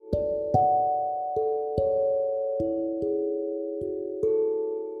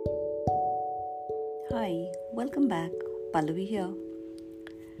Welcome back, Pallavi here.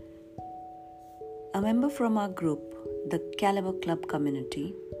 A member from our group, the Caliber Club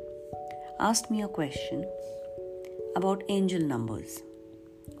community, asked me a question about angel numbers.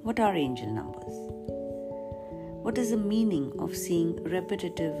 What are angel numbers? What is the meaning of seeing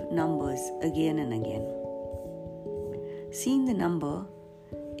repetitive numbers again and again? Seeing the number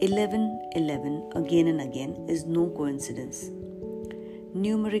 1111 again and again is no coincidence.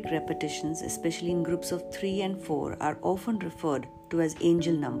 Numeric repetitions, especially in groups of 3 and 4, are often referred to as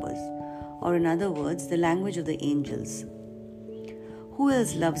angel numbers, or in other words, the language of the angels. Who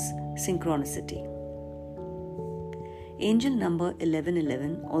else loves synchronicity? Angel number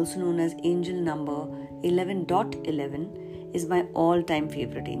 1111, also known as angel number 11.11, is my all-time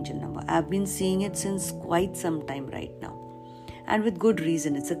favorite angel number. I've been seeing it since quite some time right now. And with good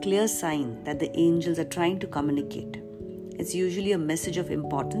reason. It's a clear sign that the angels are trying to communicate. It's usually a message of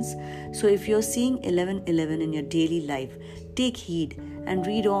importance. So if you're seeing 1111 in your daily life, take heed and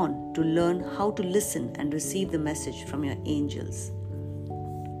read on to learn how to listen and receive the message from your angels.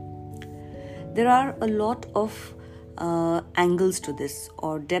 There are a lot of angles to this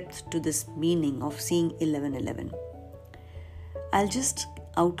or depth to this meaning of seeing 1111. I'll just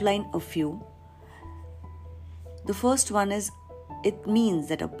outline a few. The first one is, it means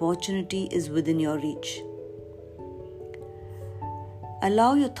that opportunity is within your reach.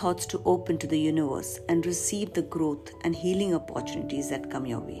 Allow your thoughts to open to the universe and receive the growth and healing opportunities that come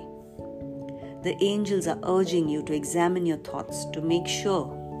your way. The angels are urging you to examine your thoughts to make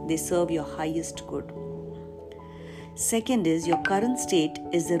sure they serve your highest good. Second is, your current state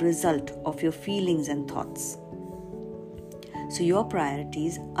is the result of your feelings and thoughts. So your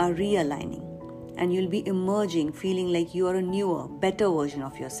priorities are realigning and you'll be emerging feeling like you are a newer, better version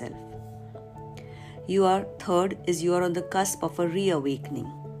of yourself. Third is, you are on the cusp of a reawakening.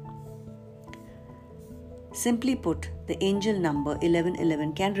 Simply put, the angel number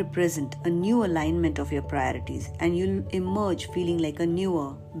 1111 can represent a new alignment of your priorities and you'll emerge feeling like a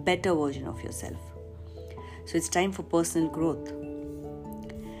newer, better version of yourself. So it's time for personal growth.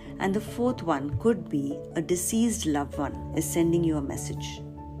 And the fourth one could be a deceased loved one is sending you a message.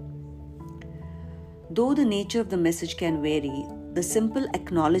 Though the nature of the message can vary, the simple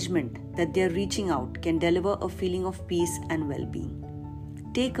acknowledgement that they are reaching out can deliver a feeling of peace and well-being.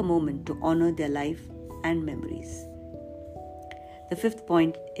 Take a moment to honor their life and memories. The fifth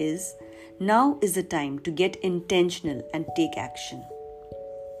point is, now is the time to get intentional and take action.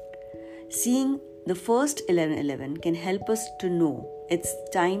 Seeing the first 1111 can help us to know it's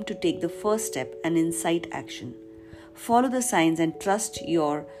time to take the first step and incite action. Follow the signs and trust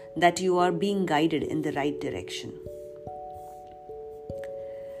that you are being guided in the right direction.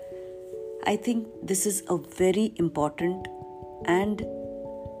 I think this is a very important and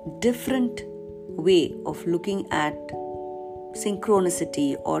different way of looking at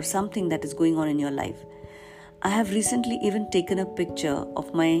synchronicity or something that is going on in your life. I have recently even taken a picture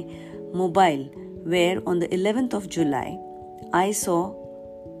of my mobile where on the 11th of July, I saw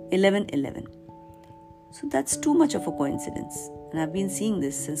 1111. So that's too much of a coincidence. And I've been seeing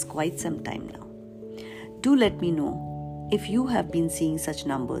this since quite some time now. Do let me know if you have been seeing such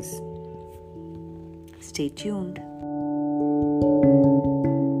numbers. Stay tuned.